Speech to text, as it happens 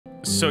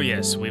So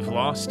yes, we've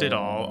lost it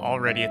all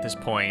already at this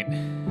point,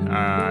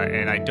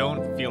 and I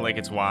don't feel like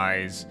it's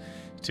wise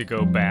to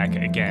go back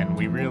again.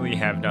 We really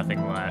have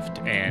nothing left,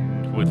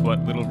 and with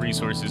what little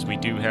resources we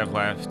do have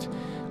left,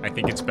 I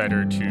think it's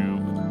better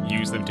to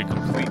use them to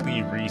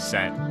completely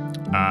reset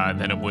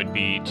than it would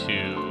be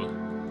to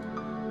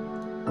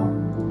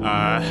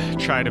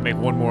try to make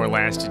one more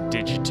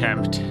last-ditch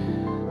attempt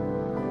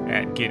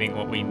at getting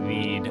what we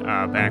need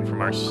back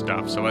from our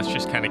stuff. So let's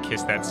just kind of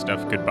kiss that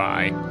stuff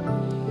goodbye.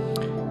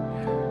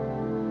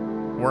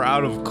 We're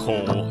out of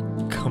coal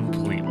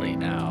completely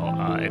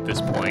now at this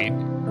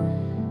point.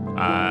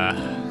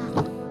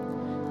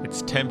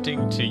 It's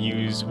tempting to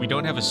use... We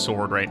don't have a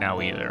sword right now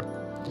either.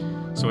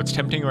 So it's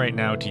tempting right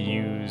now to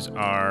use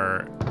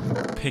our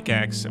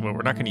pickaxe. Well,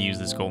 we're not going to use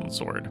this golden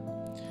sword.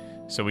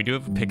 So we do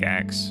have a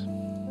pickaxe.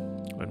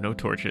 We have no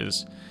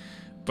torches.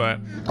 But...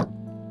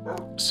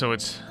 So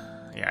it's...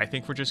 Yeah, I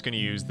think we're just going to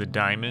use the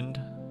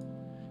diamond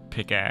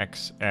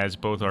pickaxe as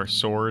both our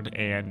sword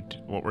and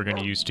what we're going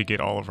to use to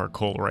get all of our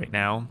coal right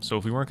now. So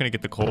if we weren't going to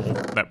get the coal,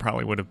 that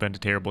probably would have been a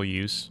terrible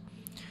use.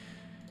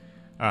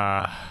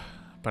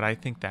 But I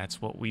think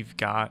that's what we've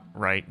got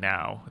right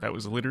now. That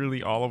was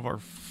literally all of our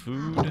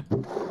food.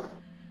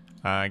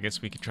 I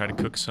guess we could try to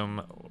cook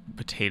some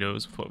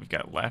potatoes with what we've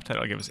got left.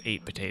 That'll give us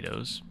 8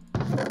 potatoes.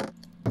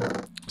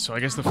 So I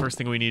guess the first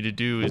thing we need to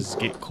do is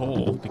get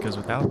coal, because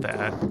without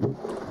that,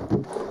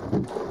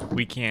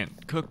 we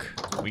can't cook.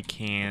 We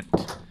can't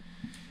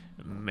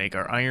make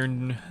our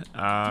iron.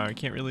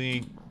 Can't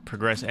really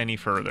progress any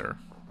further.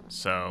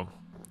 So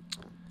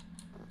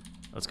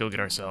let's go get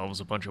ourselves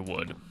a bunch of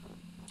wood.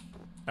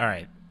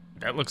 Alright,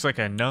 that looks like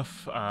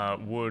enough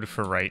wood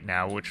for right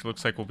now, which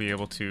looks like we'll be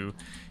able to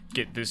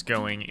get this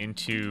going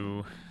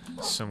into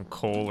some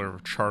coal, or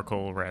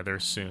charcoal rather,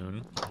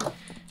 soon.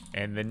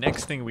 And the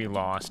next thing we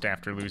lost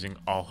after losing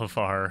all of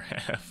our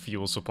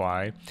fuel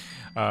supply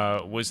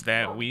was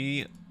that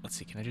we... Let's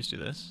see, can I just do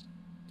this?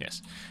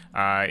 Yes.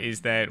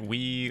 Is that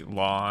we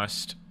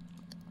lost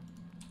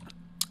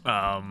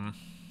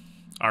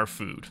our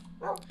food.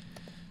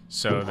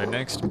 So the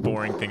next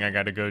boring thing I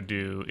gotta go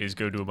do is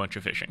go do a bunch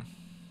of fishing.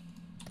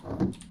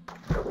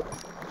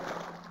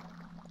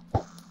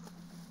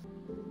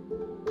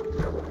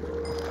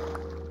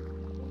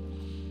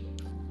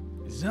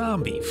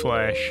 Zombie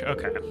flesh.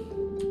 Okay.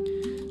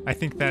 I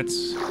think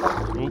that's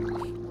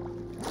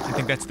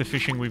the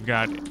fishing we've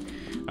got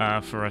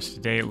for us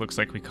today. It looks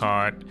like we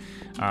caught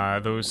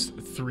those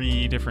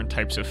 3 different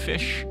types of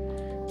fish,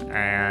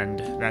 and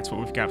that's what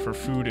we've got for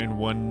food in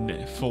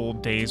 1 full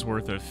day's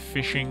worth of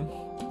fishing.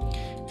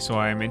 So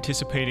I'm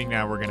anticipating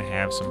now we're gonna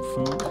have some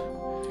food.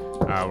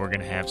 We're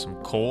gonna have some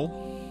coal.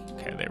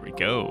 Okay, there we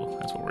go.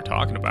 That's what we're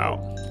talking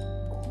about.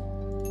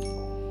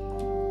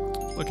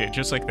 Look at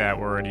just like that,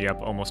 we're already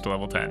up almost to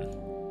level 10.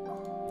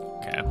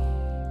 Okay.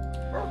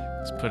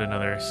 Let's put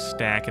another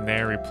stack in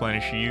there,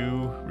 replenish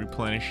you,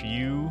 replenish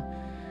you.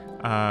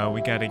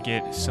 We gotta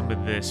get some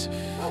of this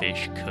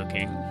fish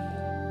cooking.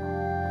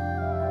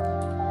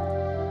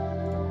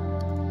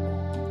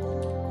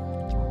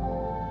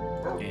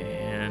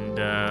 And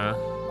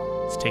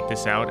let's take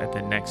this out at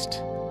the next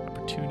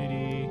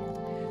opportunity.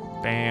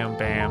 Bam,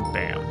 bam,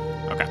 bam.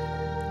 Okay.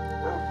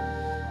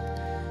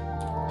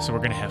 So we're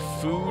gonna have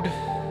food.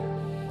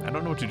 I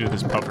don't know what to do with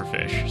this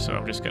pufferfish, so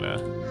I'm just gonna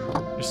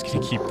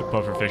keep the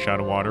pufferfish out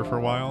of water for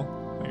a while,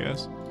 I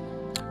guess.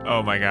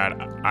 Oh my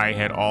god, I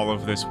had all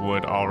of this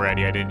wood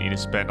already. I didn't need to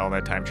spend all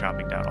that time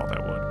chopping down all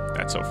that wood.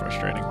 That's so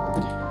frustrating.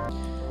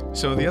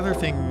 So the other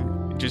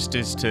thing just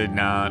is to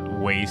not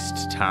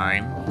waste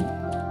time.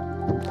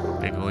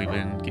 Maybe we'll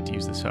even get to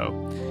use this hoe.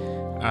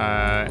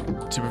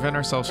 To prevent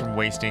ourselves from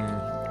wasting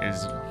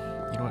is,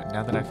 you know what,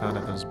 now that I found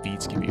out those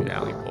beets can be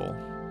valuable.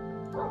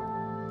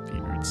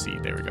 Beetroot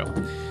seed, there we go.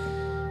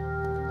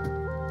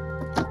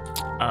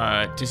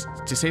 Just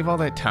to save all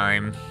that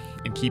time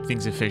and keep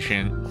things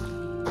efficient,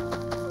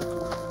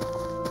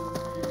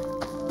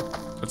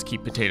 let's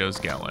keep potatoes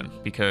going,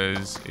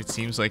 because it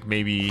seems like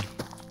maybe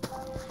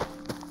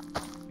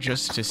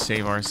just to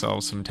save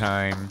ourselves some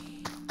time,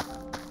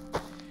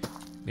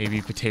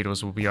 maybe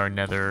potatoes will be our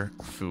nether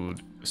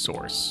food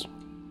source.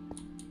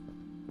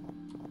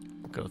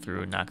 Go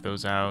through and knock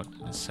those out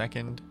in a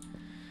second.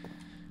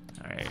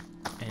 Alright,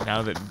 and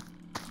now that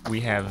we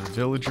have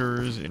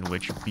villagers in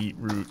which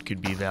beetroot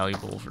could be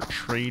valuable for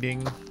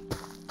trading.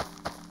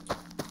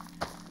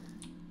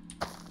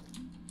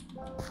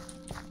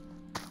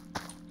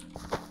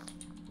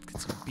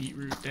 Get some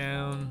beetroot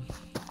down.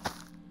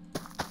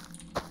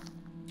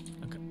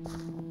 Okay.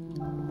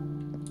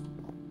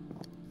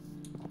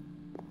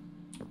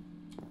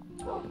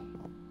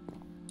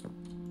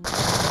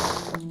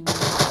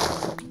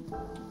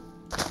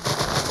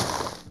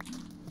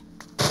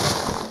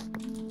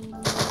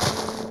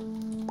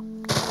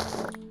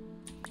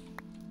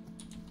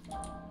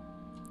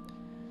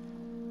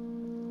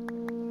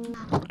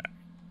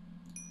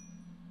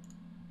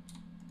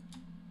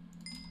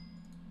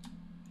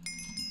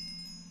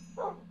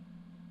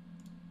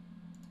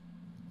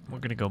 We're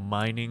gonna go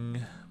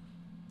mining.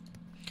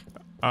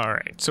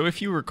 Alright, so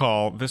if you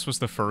recall, this was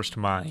the first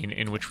mine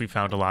in which we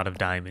found a lot of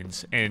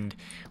diamonds, and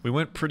we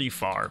went pretty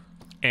far.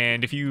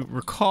 And if you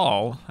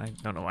recall, I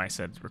don't know why I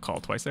said recall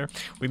twice there,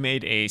 we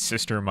made a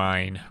sister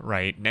mine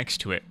right next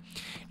to it.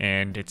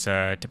 And it's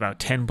about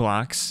 10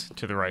 blocks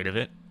to the right of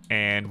it.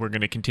 And we're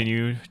going to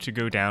continue to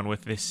go down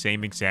with this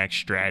same exact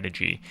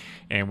strategy.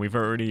 And we've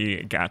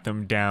already got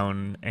them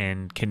down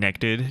and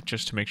connected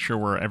just to make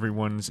sure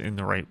everyone's in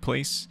the right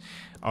place,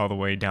 all the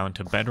way down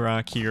to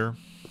bedrock here.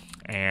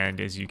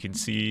 And as you can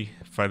see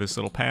by this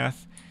little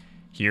path,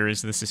 here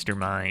is the sister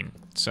mine.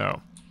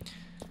 So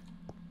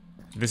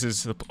this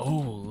is the, oh,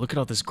 look at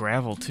all this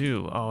gravel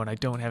too. Oh, and I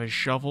don't have a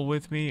shovel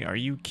with me. Are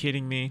you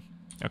kidding me?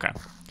 Okay,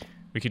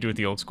 we could do it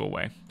the old school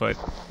way, but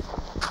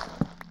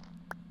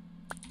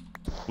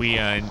we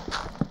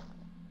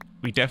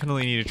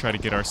definitely need to try to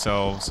get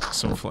ourselves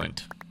some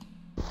flint.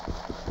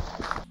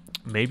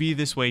 Maybe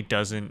this way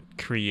doesn't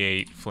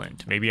create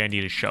flint. Maybe I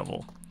need a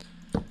shovel.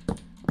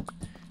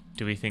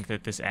 Do we think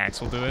that this axe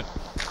will do it?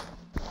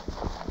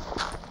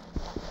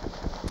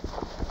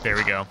 There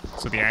we go.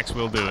 So the axe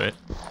will do it.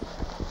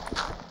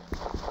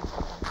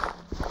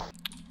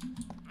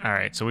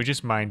 Alright, so we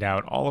just mined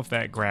out all of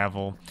that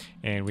gravel,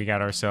 and we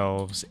got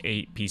ourselves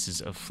 8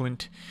 pieces of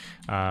flint,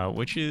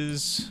 which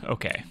is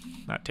okay.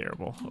 Not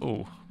terrible.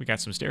 Oh, we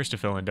got some stairs to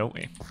fill in, don't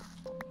we?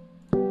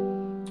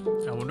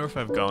 I wonder if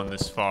I've gone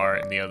this far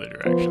in the other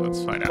direction.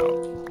 Let's find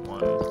out. 1,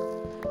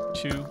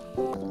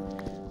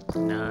 2,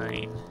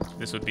 9.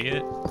 This would be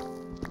it.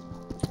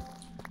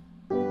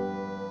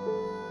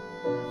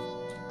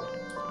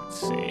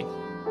 Let's see.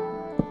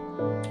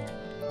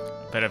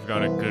 Bet I've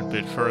gone a good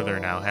bit further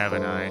now,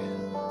 haven't I?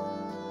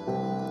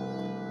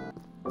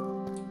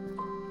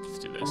 Let's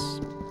do this.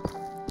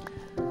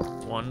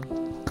 1,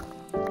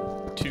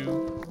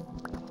 2,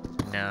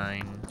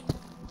 9,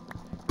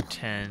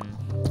 10,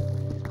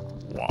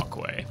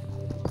 walkway.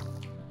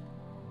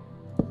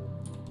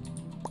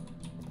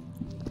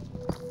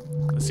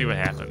 Let's see what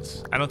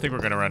happens. I don't think we're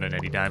going to run into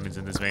any diamonds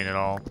in this vein at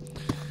all.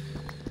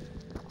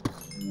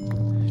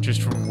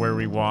 Just from where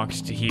we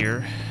walked to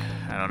here,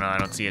 I don't know, I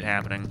don't see it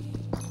happening.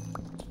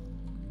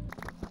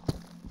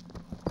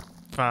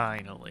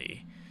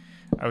 Finally.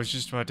 I was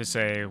just about to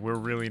say, we're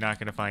really not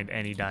going to find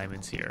any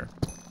diamonds here.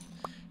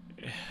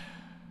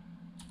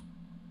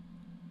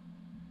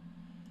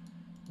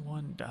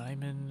 One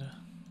diamond.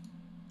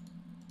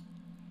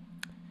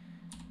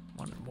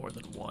 More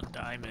than one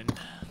diamond.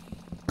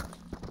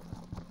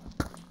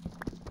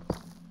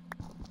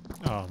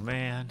 Oh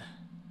man.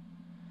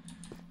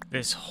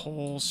 This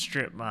whole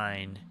strip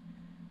mine.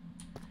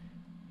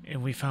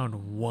 And we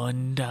found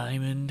one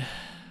diamond.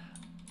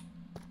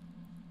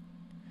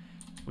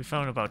 We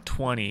found about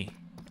 20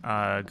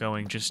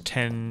 going just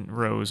 10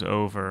 rows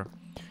over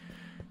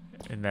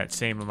in that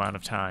same amount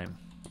of time.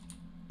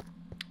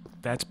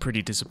 That's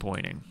pretty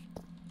disappointing.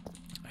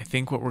 I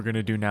think what we're going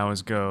to do now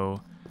is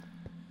go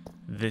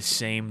the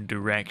same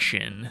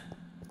direction,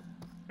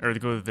 or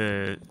go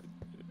the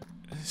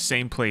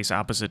same place,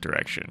 opposite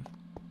direction,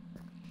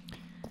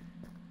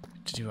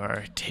 to do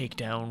our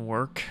takedown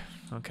work.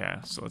 Okay,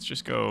 so let's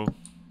just go.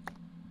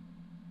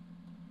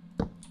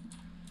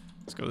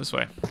 Let's go this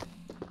way.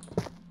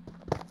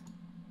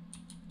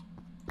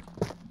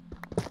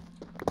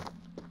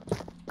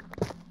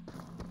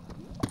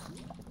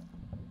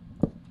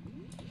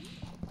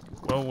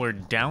 Well, we're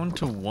down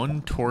to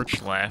 1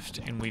 torch left,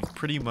 and we've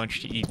pretty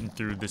much eaten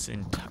through this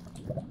entire...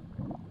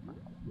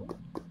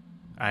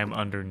 I'm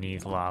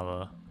underneath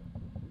lava.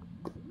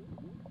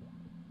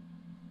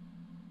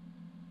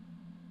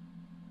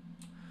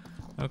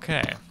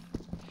 Okay.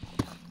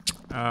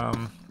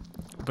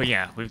 But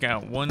yeah, we've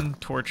got 1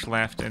 torch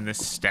left in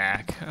this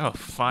stack. Oh,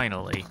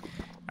 finally.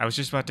 I was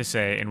just about to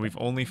say, and we've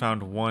only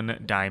found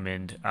 1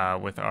 diamond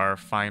with our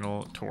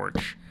final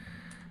torch.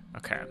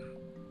 Okay.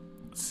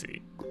 Let's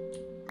see.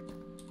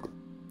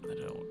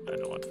 I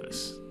don't want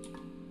this.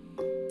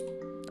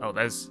 Oh,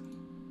 that's...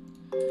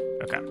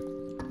 Okay.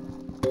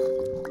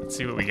 Let's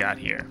see what we got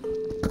here.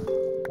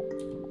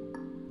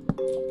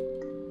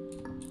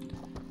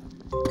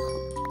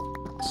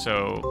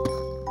 So...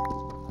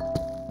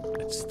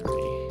 That's 3.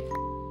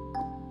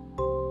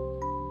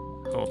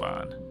 Hold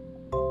on.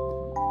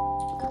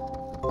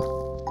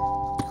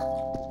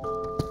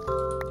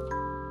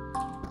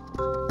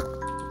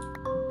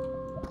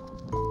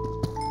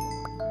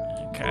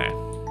 Okay.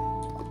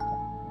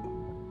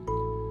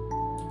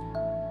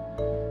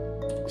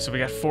 So we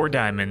got 4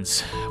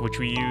 diamonds, which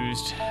we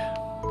used.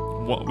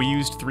 We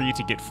used 3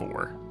 to get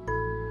 4.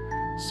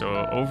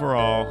 So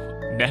overall,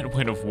 net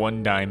win of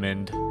 1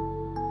 diamond.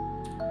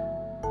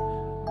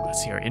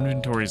 Let's see, our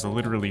inventory is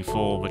literally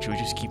full, but should we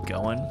just keep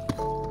going?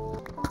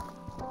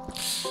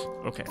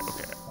 Okay,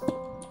 okay.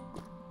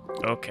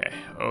 Okay,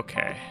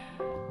 okay.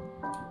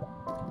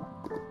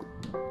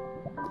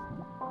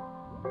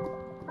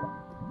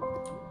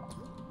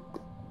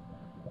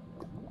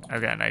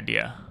 I've got an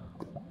idea.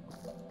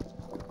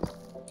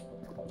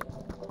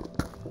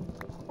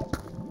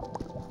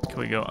 Can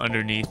we go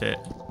underneath it?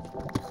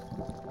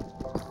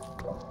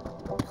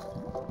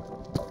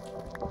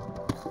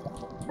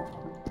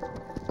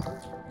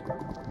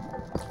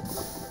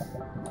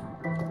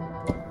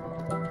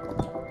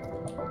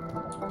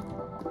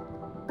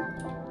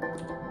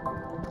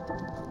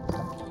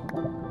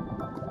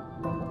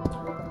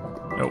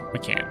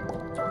 can't.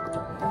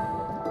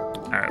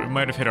 Alright, we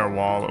might have hit our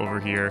wall over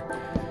here.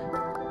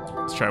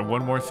 Let's try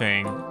one more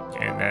thing,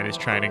 and that is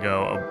trying to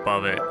go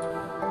above it.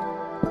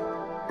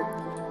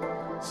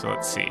 So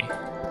let's see.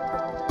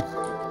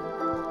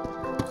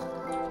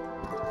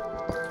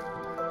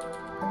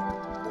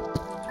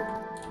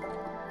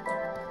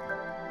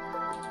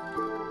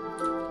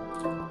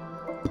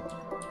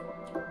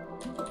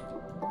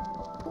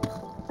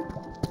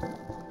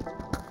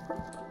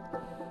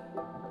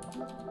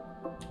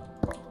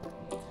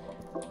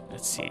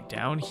 Let's see,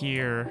 down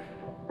here,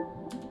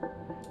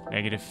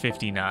 negative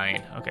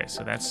 59. Okay,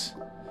 so that's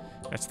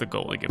the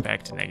goal, to get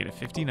back to negative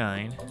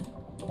 59.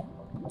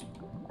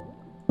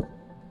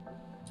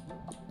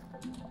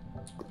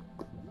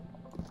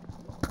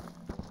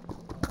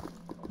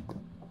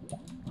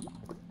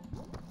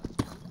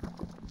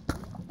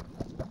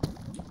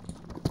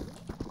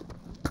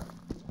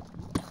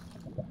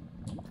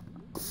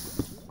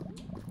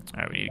 All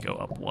right, we need to go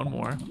up one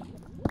more.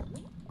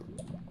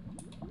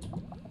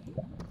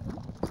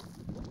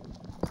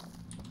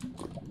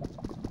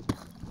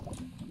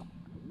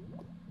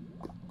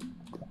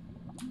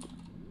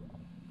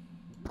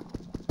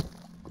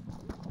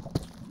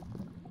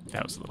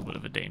 That was a little bit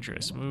of a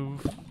dangerous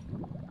move.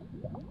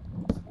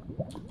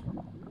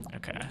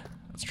 Okay,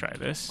 let's try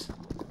this.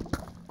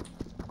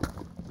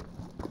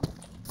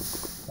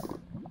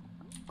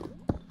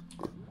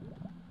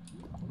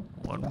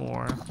 One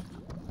more.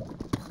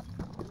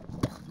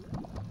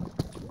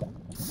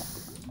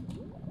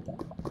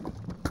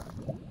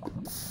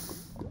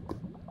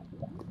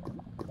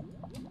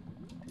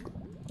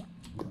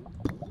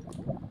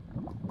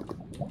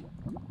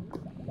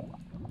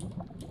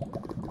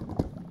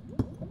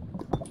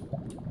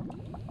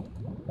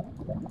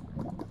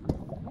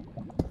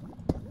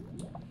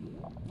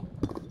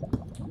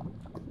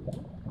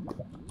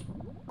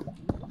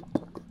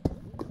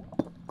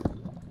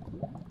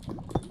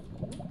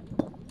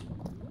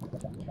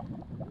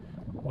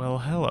 Well,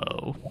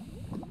 hello.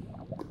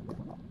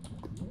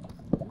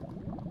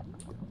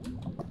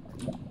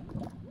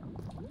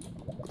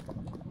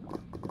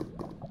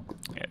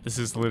 Yeah, this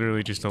is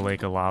literally just a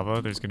lake of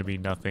lava. There's going to be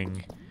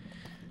nothing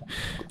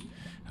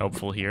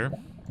helpful here.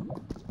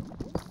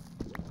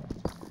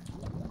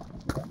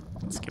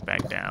 Let's get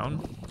back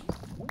down.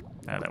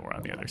 Now that we're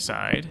on the other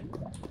side.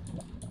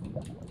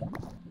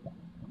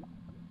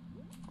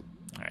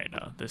 Alright,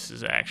 no, this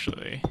is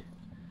actually...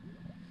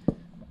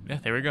 Yeah,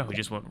 there we go. We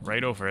just went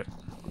right over it.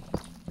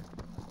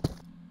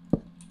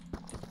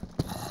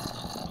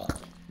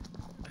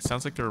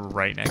 Sounds like they're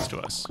right next to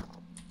us.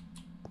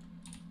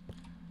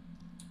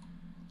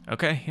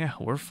 Okay, yeah,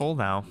 we're full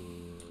now.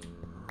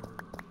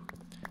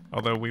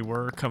 Although we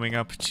were coming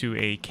up to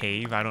a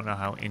cave. I don't know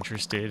how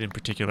interested in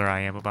particular I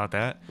am about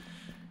that.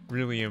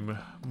 Really am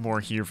more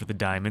here for the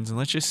diamonds. And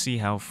let's just see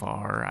how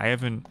far. I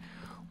haven't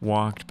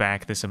walked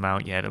back this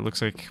amount yet. It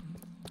looks like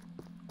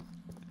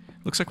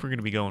we're going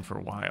to be going for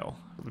a while.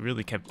 We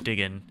really kept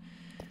digging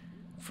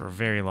for a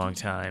very long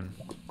time.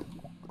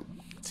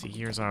 Let's see,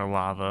 here's our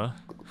lava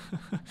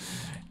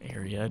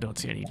area. Don't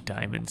see any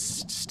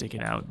diamonds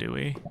sticking out, do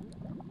we?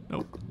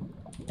 Nope.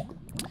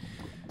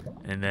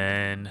 And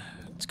then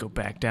let's go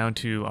back down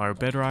to our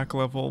bedrock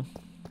level.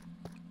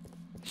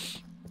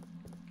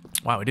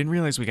 Wow, I didn't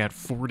realize we got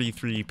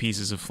 43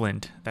 pieces of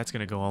flint. That's going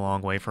to go a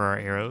long way for our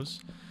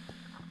arrows.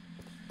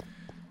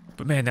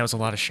 But man, that was a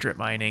lot of strip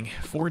mining.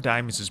 4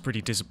 diamonds is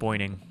pretty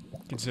disappointing,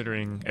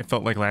 considering it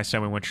felt like last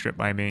time we went strip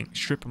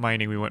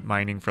mining, we went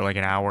mining for like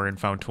an hour and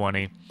found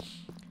 20.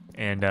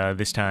 And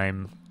this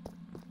time,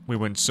 we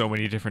went so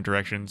many different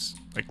directions,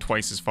 like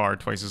twice as far,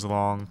 twice as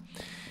long,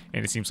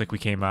 and it seems like we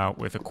came out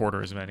with a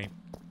quarter as many.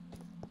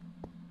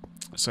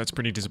 So that's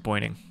pretty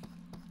disappointing.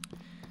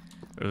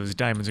 Those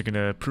diamonds are going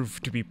to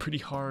prove to be pretty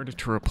hard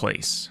to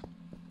replace.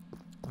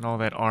 And all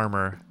that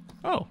armor.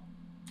 Oh,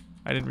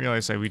 I didn't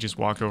realize that we just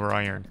walked over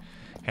iron.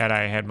 Had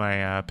I had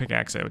my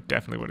pickaxe, I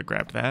definitely would have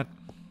grabbed that.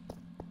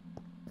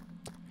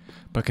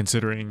 But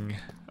considering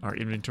our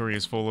inventory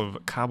is full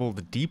of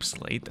cobbled deep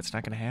slate, that's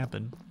not going to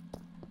happen.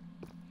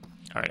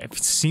 Alright, it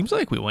seems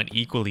like we went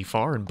equally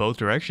far in both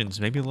directions.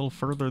 Maybe a little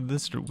further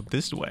this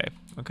way.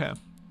 Okay.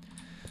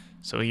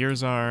 So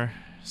here's our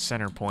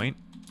center point.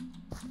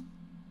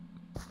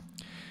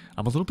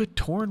 I'm a little bit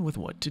torn with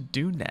what to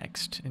do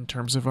next in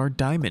terms of our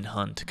diamond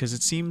hunt, because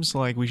it seems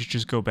like we should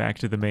just go back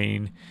to the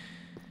main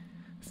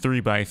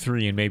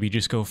 3x3 and maybe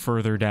just go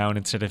further down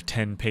instead of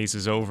 10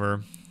 paces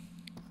over.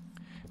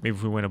 Maybe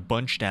if we went a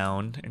bunch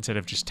down instead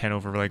of just 10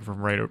 over, like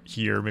from right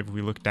here, maybe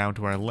we look down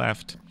to our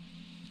left.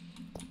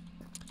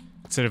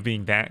 Instead of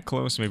being that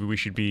close, maybe we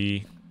should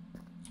be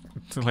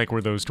like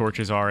where those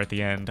torches are at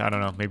the end. I don't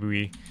know. Maybe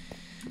we...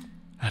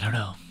 I don't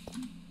know.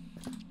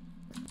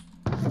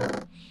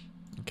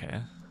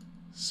 Okay.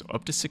 So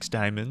up to 6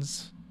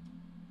 diamonds.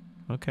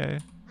 Okay.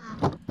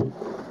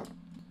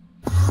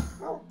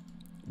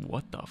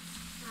 What the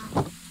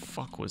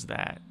fuck was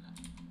that?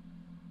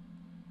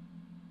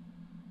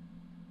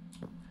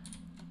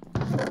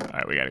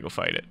 Alright, we gotta go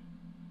fight it.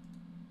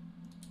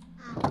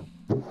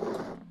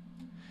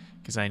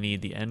 Because I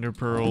need the ender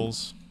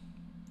pearls.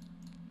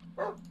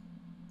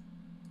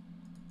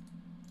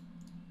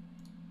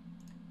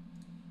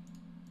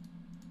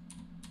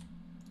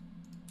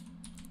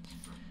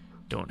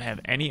 Don't have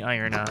any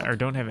iron on, or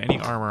don't have any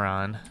armor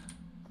on.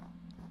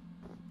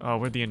 Oh,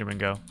 where'd the Enderman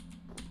go?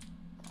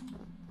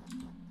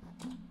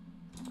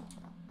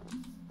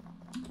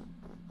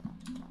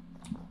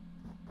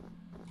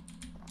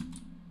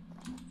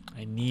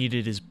 I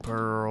needed his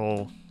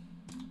pearl.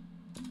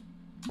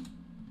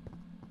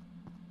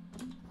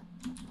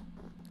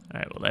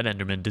 Alright, well that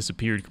Enderman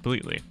disappeared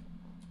completely.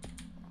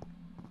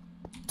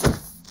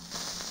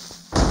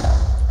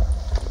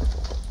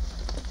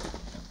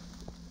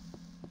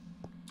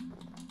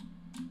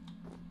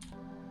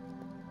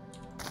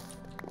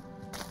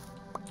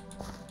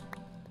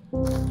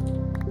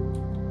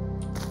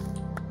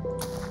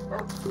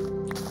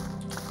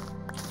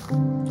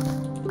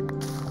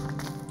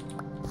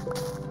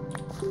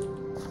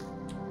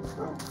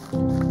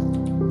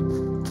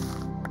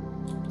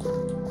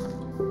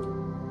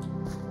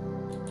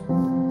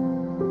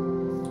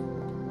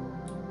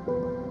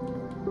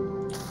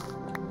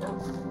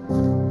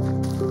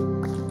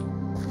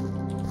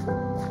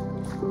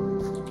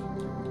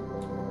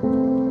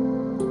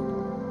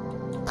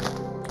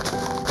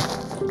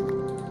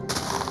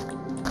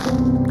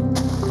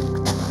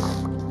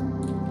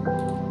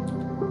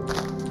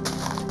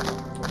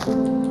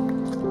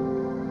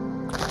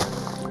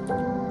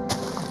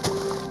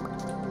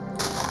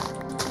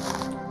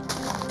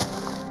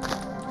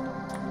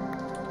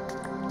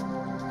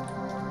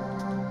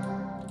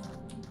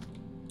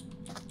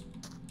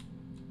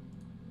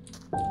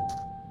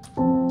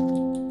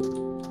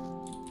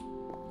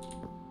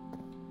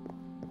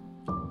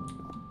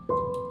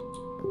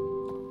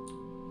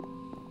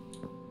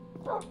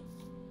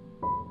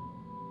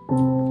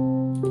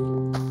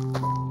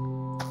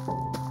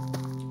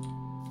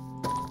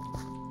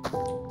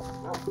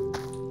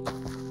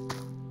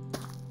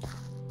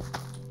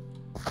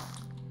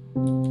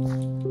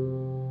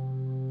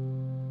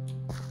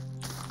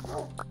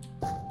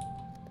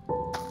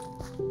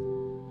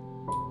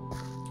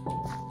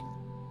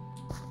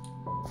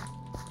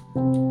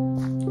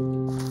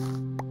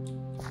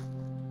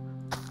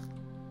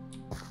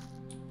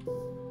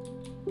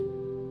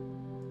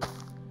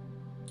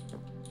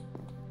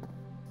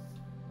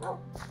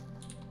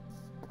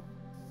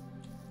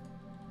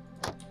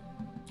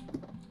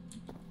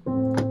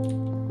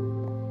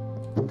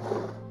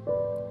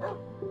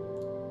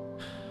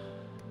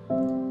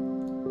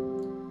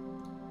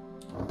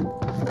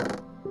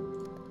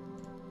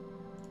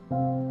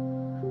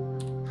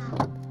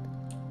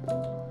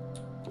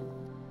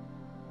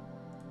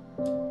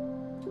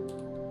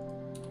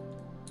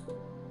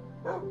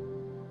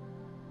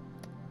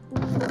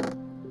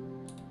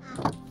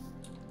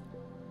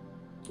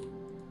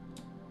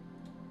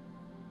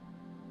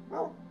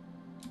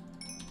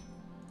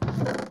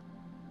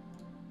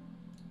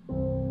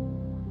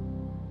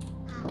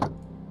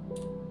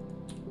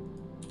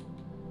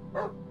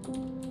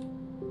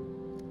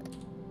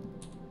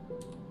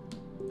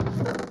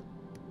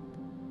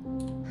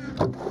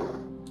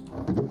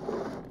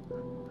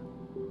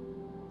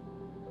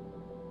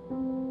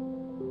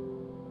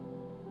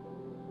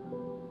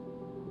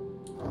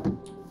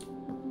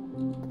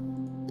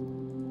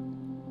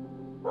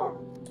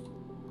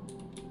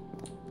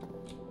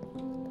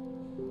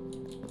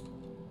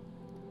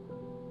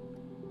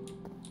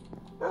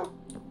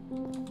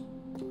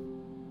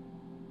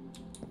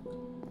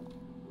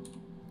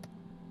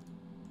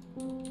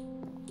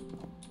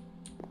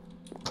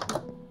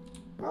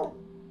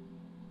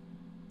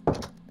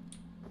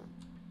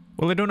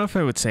 Well, I don't know if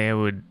I would say I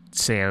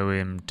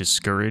am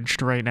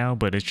discouraged right now,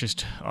 but it's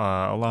just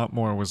a lot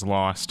more was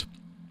lost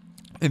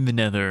in the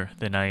Nether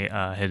than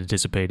I had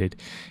anticipated,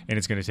 and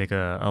it's going to take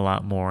a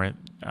lot more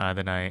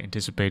than I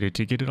anticipated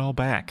to get it all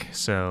back.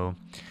 So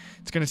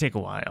it's going to take a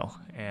while,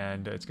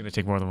 and it's going to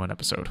take more than one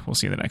episode. We'll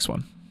see you in the next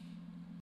one.